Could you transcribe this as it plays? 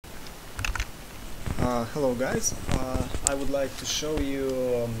Hello guys, I would like to show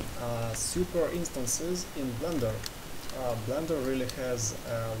you super instances in Blender. Blender really has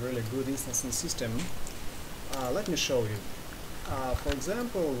a really good instancing system. Let me show you. For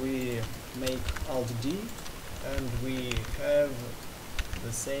example, we make Alt D and we have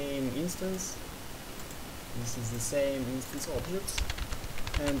the same instance. This is the same instance objects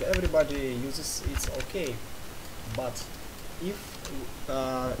and everybody uses it okay. But if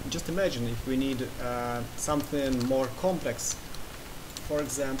just imagine if we need something more complex. For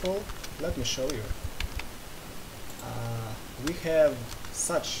example, let me show you. We have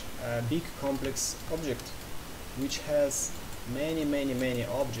such a big complex object which has many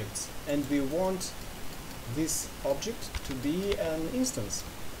objects, and we want this object to be an instance.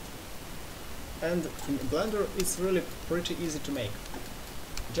 And in Blender it's really pretty easy to make.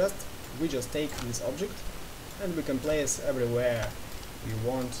 We just take this object and we can place everywhere you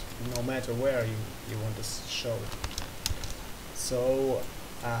want, no matter where you want to show it. So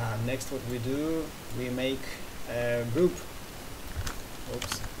next what we do, we make a group.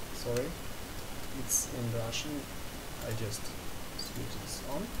 Oops, sorry, it's in Russian, I just switch this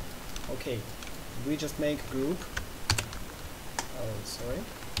on. Okay, we just make a group. Oh, sorry.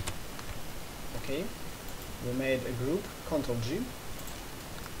 Okay, we made a group, Ctrl G,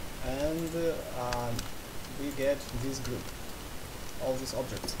 and we get this group, all these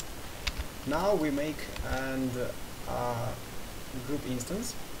objects. Now we make and group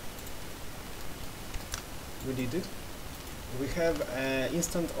instance. We did it. We have an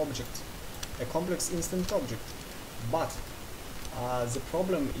instant object, a complex instant object, but the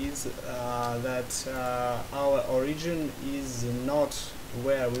problem is that our origin is not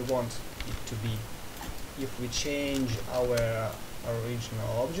where we want it to be. If we change our original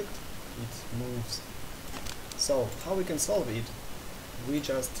object, it moves. So how we can solve it? We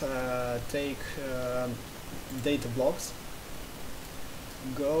just take data blocks,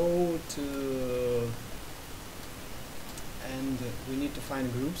 go to, and we need to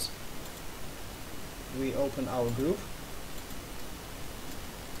find groups. We open our group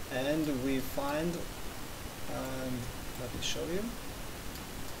and we find, and let me show you.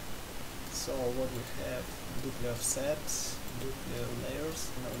 So what we have, duplicate offset, duplicate layers,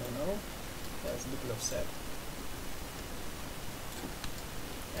 no, that's duplicate offset.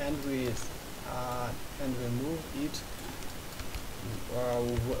 And we move it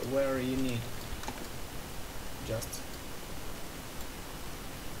where you need, just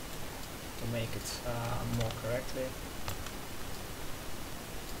to make it more correctly.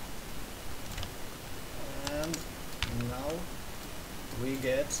 And now we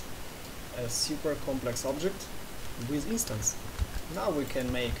get a super complex object with instance. Now we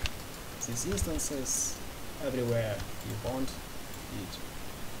can make these instances everywhere you want it.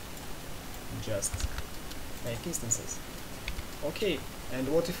 Just make instances. Okay, and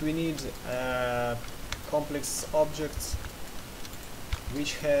what if we need complex objects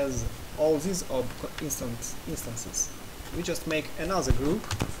which has all these instances? We just make another group,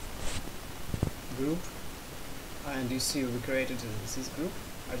 and you see we created this group.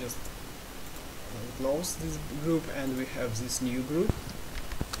 I just close this group and we have this new group,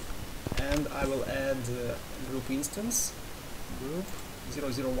 and I will add group instance, group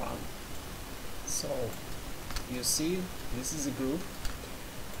 001. So you see this is a group,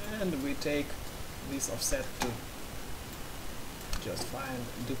 and we take this offset to just find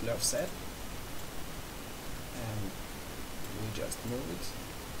duplicate offset, and we just move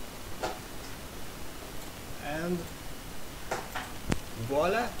it, and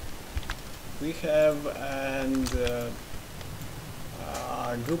voila, we have and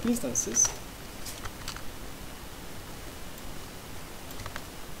group instances.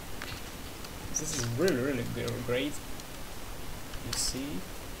 This is really great. You see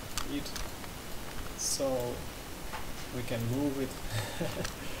it, so we can move it.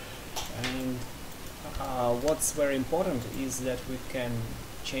 And what's very important is that we can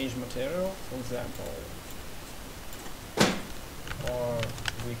change material, for example, or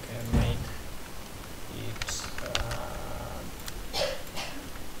we can make it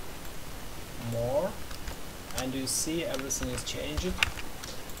more, and you see everything is changed.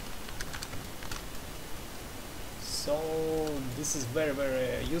 So this is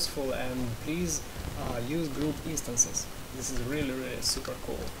very useful, and please use group instances. This is really super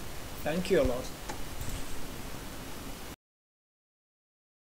cool. Thank you a lot.